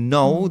getting to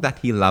know that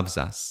he loves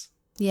us.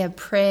 Yeah,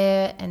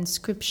 prayer and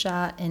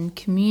scripture and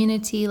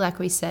community, like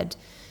we said,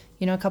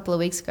 you know, a couple of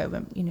weeks ago,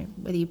 when, you know,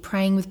 whether you're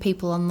praying with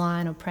people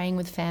online or praying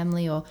with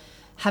family or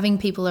having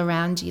people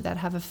around you that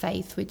have a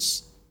faith,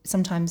 which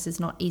sometimes is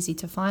not easy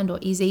to find or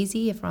is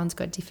easy. Everyone's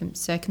got different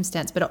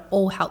circumstance, but it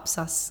all helps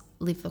us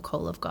live the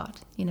call of God,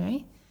 you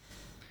know?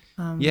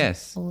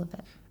 Yes. All of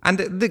it.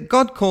 And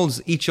God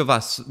calls each of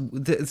us.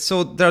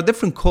 So there are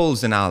different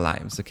calls in our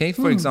lives, okay?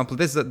 For example,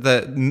 there's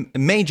the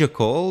major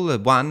call,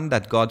 one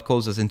that God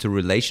calls us into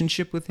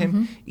relationship with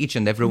him. Each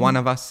and every one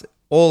of us,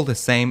 all the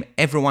same.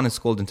 Everyone is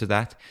called into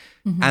that.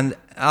 And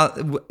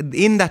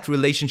in that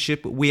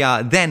relationship, we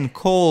are then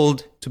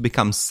called to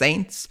become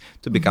saints,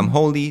 to become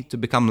holy, to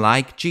become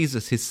like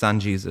Jesus, his son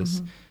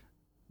Jesus.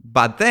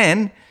 But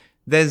then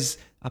there's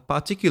a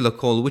particular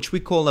call, which we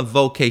call a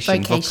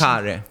vocation.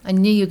 Vocare. I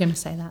knew you were going to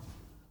say that.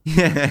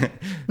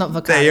 Not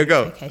vocare. There you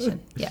go.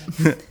 Vocation. Yeah.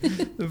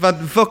 But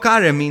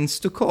vocare means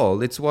to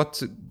call. It's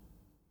what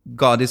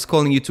God is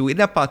calling you to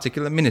in a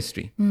particular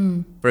ministry.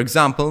 For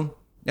example,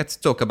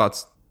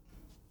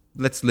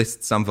 let's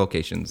list some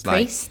vocations.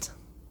 Priest.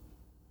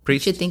 You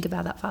should think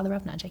about that, Father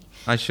Rob. No, Jake.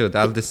 I should.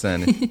 I'll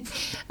discern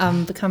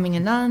it. Becoming a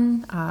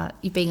nun,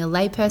 you being a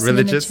layperson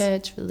in the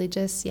church,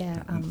 religious,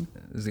 yeah.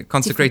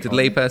 Consecrated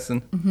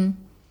layperson.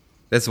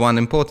 There's one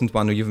important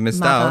one you've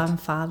missed out. Mother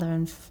and father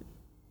and...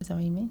 Is that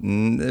what you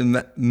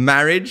mean?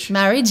 Marriage.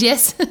 Marriage,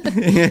 yes.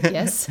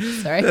 Yes,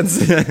 sorry.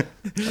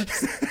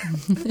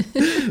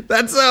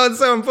 That's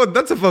so important.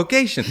 That's a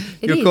vocation.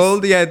 You're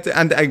called,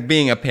 and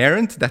being a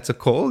parent, that's a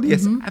call.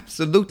 Yes,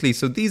 absolutely.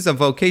 So these are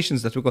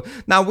vocations that we call.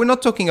 Now, we're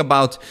not talking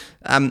about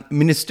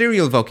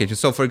ministerial vocations.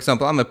 So, for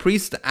example, I'm a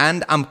priest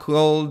and I'm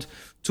called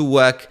to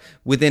work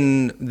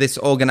within this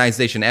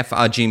organization,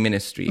 FRG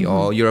ministry,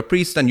 or you're a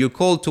priest and you're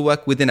called to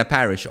work within a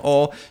parish,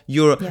 or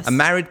you're a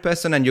married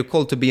person and you're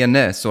called to be a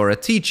nurse or a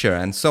teacher,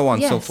 and so on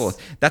and so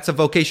forth. That's a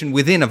vocation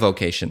within a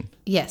vocation.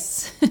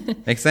 Yes.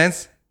 Make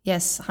sense?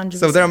 Yes, 100%.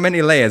 So there are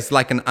many layers,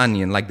 like an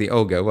onion, like the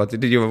ogre. What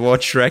did you ever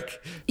watch Shrek?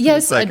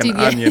 Yes, it's like I did.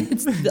 An onion.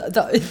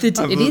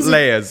 It is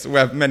layers. We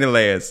have many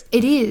layers.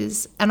 It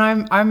is, and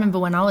I remember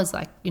when I was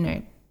like, you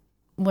know,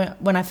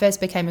 when I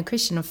first became a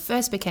Christian, I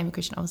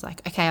was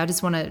like, okay, I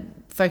just want to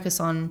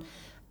focus on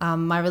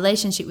my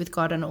relationship with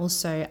God and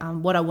also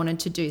what I wanted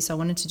to do. So I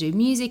wanted to do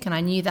music, and I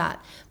knew that.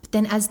 But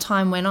then as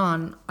time went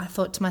on, I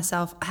thought to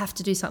myself, I have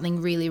to do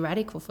something really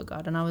radical for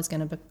God. And I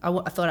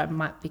thought I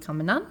might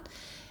become a nun.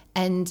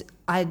 And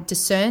I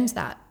discerned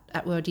that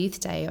at World Youth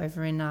Day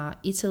over in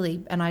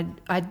Italy. And I,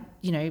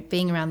 you know,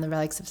 being around the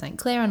relics of St.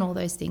 Clare and all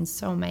those things,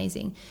 so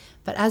amazing.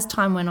 But as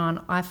time went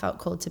on, I felt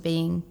called to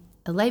being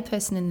a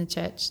layperson in the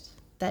church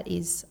that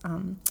is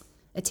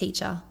a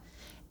teacher.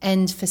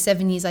 And for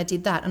 7 years I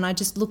did that, and I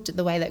just looked at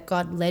the way that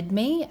God led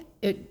me.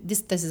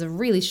 This is a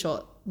really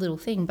short little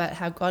thing, but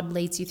how God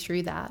leads you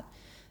through that.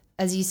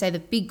 As you say, the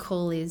big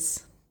call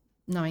is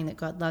knowing that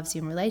God loves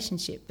you in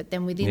relationship, but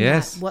then within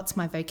that, what's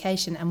my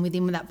vocation? And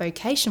within that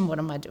vocation, what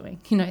am I doing?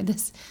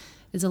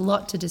 There's a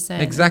lot to discern.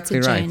 Exactly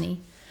it's a right.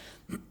 journey.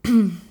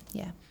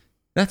 Yeah.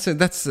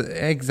 That's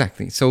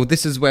exactly. So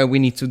this is where we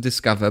need to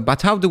discover.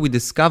 But how do we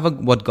discover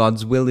what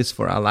God's will is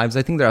for our lives?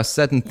 I think there are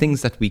certain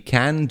things that we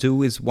can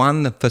do. Is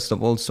one, first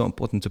of all, so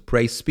important to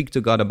pray, speak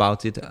to God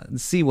about it,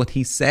 see what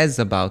He says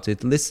about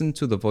it, listen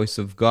to the voice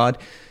of God.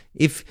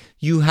 If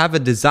you have a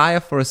desire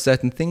for a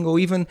certain thing, or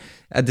even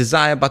a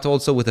desire but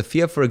also with a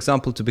fear, for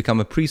example, to become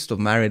a priest of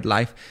married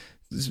life,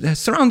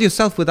 surround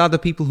yourself with other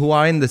people who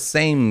are in the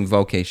same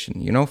vocation.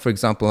 For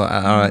example,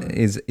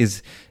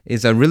 is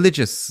a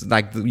religious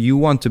like you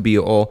want to be,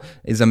 or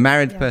is a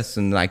married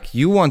person like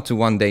you want to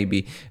one day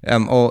be,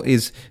 or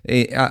is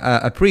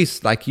a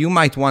priest like you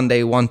might one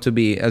day want to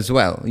be as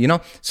well.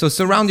 So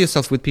surround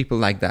yourself with people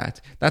like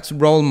that. That's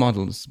role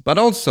models. But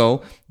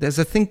also, there's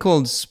a thing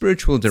called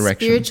spiritual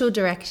direction. Spiritual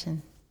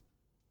direction.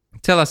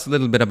 Tell us a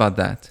little bit about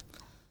that.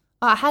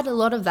 I had a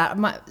lot of that.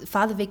 My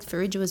Father Vic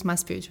Farrugia was my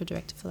spiritual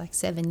director for like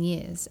 7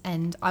 years,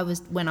 and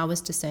when I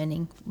was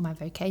discerning my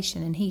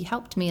vocation, and he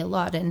helped me a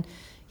lot, and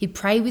he'd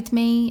pray with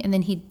me, and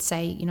then he'd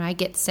say, I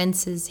get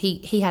senses.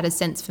 He had a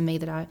sense for me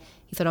that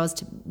he thought I was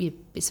to be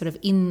sort of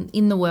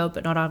in the world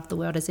but not of the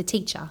world as a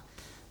teacher.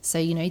 So,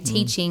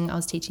 teaching, I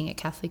was teaching at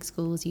Catholic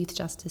schools, Youth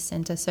Justice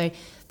Centre. So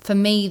for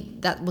me,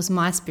 that was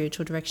my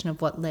spiritual direction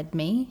of what led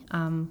me.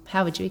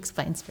 How would you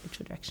explain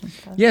spiritual direction,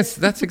 Father? Yes,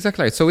 that's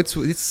exactly right. So it's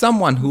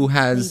someone who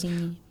has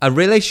a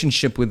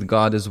relationship with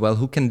God as well,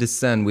 who can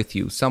discern with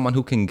you, someone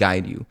who can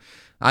guide you.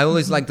 I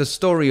always like the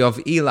story of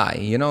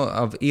Eli,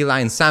 of Eli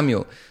and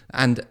Samuel.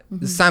 And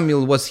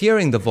Samuel was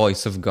hearing the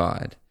voice of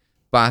God.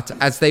 But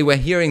as they were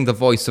hearing the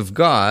voice of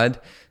God,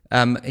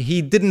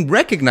 he didn't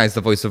recognize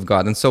the voice of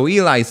God. And so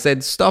Eli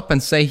said, stop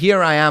and say,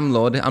 here I am,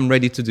 Lord, I'm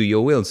ready to do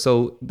your will.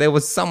 So there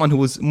was someone who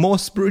was more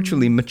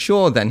spiritually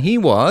mature than he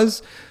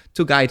was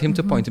to guide him,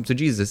 to point him to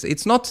Jesus.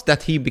 It's not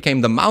that he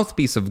became the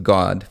mouthpiece of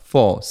God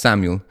for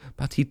Samuel,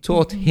 but he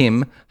taught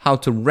him how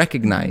to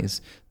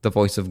recognize the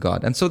voice of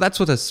God. And so that's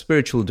what a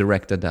spiritual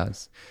director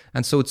does.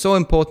 And so it's so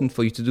important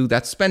for you to do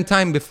that. Spend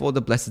time before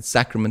the Blessed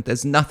Sacrament.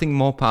 There's nothing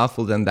more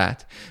powerful than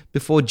that.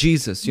 Before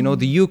Jesus,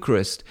 the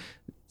Eucharist.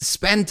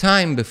 Spend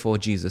time before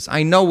Jesus.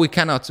 I know we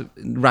cannot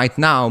right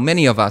now,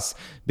 many of us,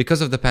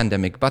 because of the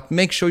pandemic, but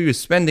make sure you're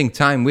spending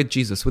time with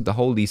Jesus, with the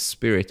Holy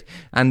Spirit,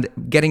 and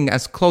getting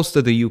as close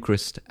to the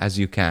Eucharist as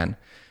you can.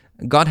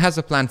 God has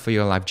a plan for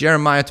your life.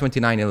 Jeremiah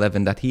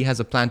 29:11, that He has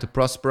a plan to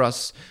prosper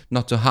us,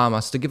 not to harm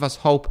us, to give us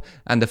hope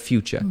and a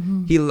future.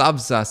 He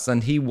loves us,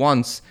 and He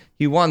wants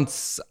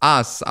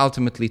us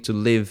ultimately to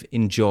live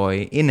in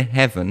joy in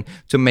heaven,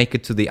 to make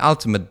it to the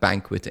ultimate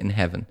banquet in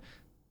heaven.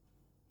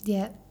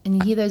 Yeah, and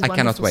you hear those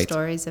wonderful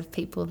stories of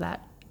people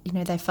that,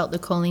 they felt the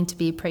calling to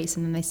be a priest,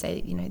 and then they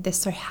say, they're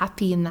so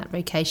happy in that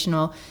vocation.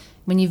 Or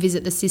when you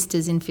visit the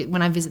sisters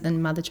when I visit the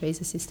Mother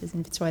Teresa sisters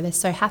in Fitzroy, they're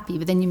so happy.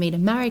 But then you meet a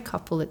married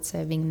couple that's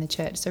serving in the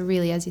church. So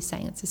really, as you're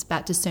saying, it's just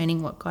about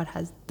discerning what God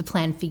has, the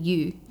plan for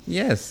you.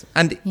 Yes,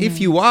 and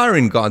if you are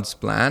in God's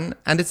plan,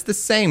 and it's the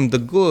same, the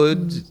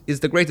good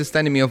is the greatest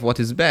enemy of what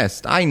is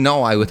best. I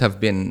know I would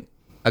have been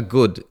a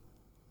good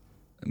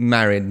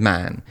married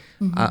man,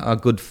 a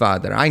good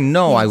father. I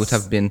know I would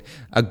have been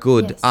a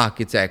good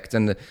architect,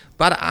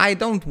 but I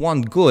don't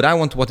want good. I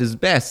want what is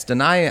best,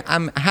 and I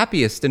am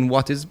happiest in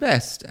what is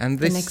best. And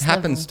this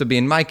happens to be,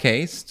 in my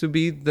case, to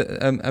be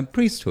a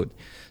priesthood.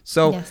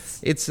 So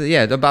it's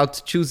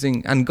about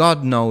choosing, and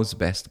God knows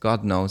best.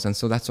 God knows, and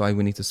so that's why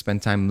we need to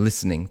spend time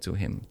listening to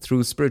Him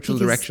through spiritual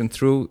direction,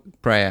 through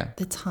prayer.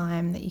 The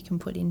time that you can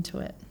put into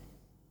it.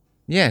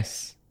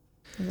 Yes.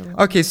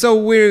 Okay, so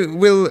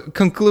we'll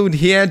conclude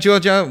here.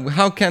 Georgia,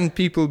 how can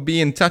people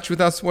be in touch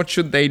with us? What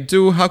should they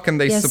do? How can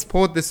they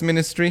support this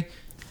ministry?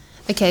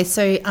 Okay,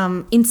 so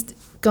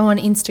go on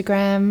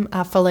Instagram,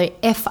 follow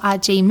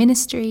FRG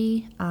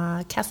Ministry,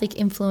 Catholic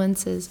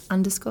Influencers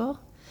 _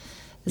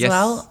 as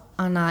well.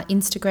 On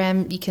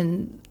Instagram, you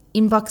can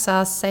inbox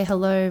us, say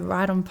hello,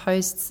 write on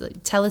posts,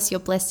 tell us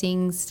your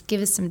blessings, give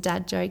us some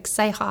dad jokes,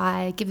 say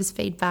hi, give us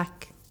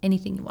feedback,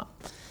 anything you want.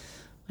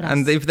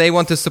 And if they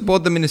want to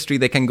support the ministry,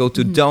 they can go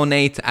to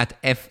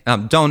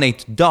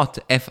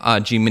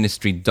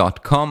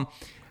donate.frgministry.com.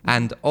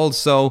 And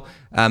also,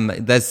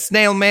 there's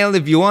snail mail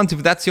if you want,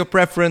 if that's your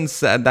preference.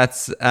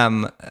 That's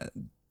the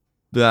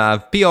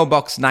P.O.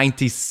 Box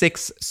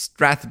 96,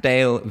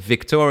 Strathdale,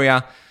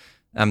 Victoria,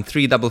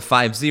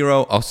 3550,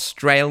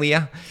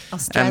 Australia.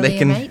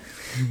 Mate.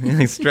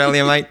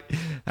 Australia, mate.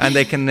 And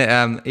they can,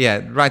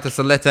 write us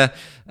a letter.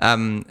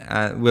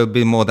 We'll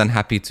be more than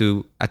happy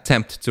to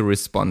attempt to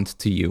respond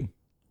to you.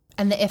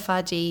 And the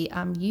FRG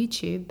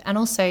YouTube. And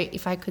also,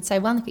 if I could say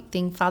one quick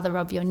thing, Father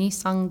Rob, your new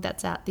song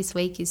that's out this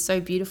week is so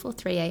beautiful,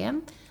 3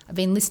 a.m. I've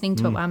been listening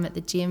to it while I'm at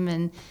the gym,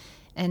 and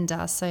And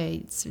so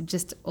it's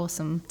just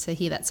awesome to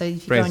hear that. So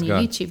if you Praise go on your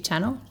God. YouTube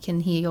channel, you can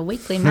hear your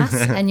weekly mass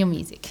and your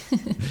music.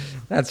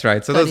 That's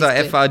right. So God those are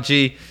is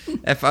good.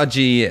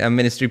 FRG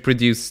ministry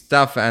produced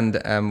stuff,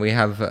 and we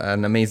have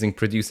an amazing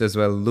producer as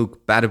well,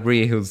 Luke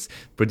Badbury, who's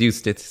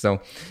produced it.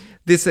 So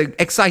this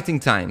exciting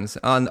times,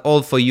 and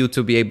all for you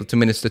to be able to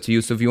minister to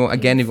you. So if you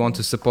want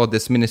to support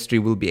this ministry,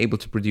 we'll be able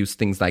to produce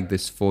things like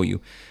this for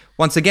you.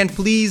 Once again,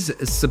 please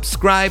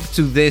subscribe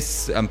to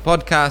this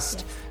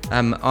podcast.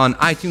 On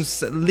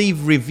iTunes,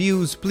 leave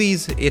reviews,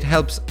 please. It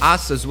helps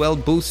us as well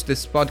boost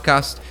this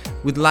podcast.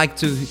 We'd like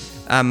to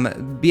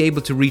be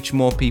able to reach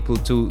more people,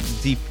 to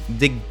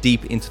dig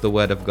deep into the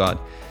Word of God.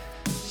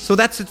 So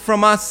that's it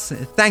from us.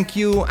 Thank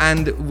you,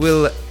 and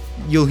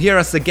you'll hear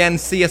us again,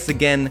 see us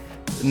again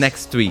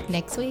next week.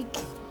 Next week.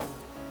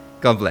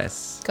 God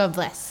bless. God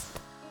bless.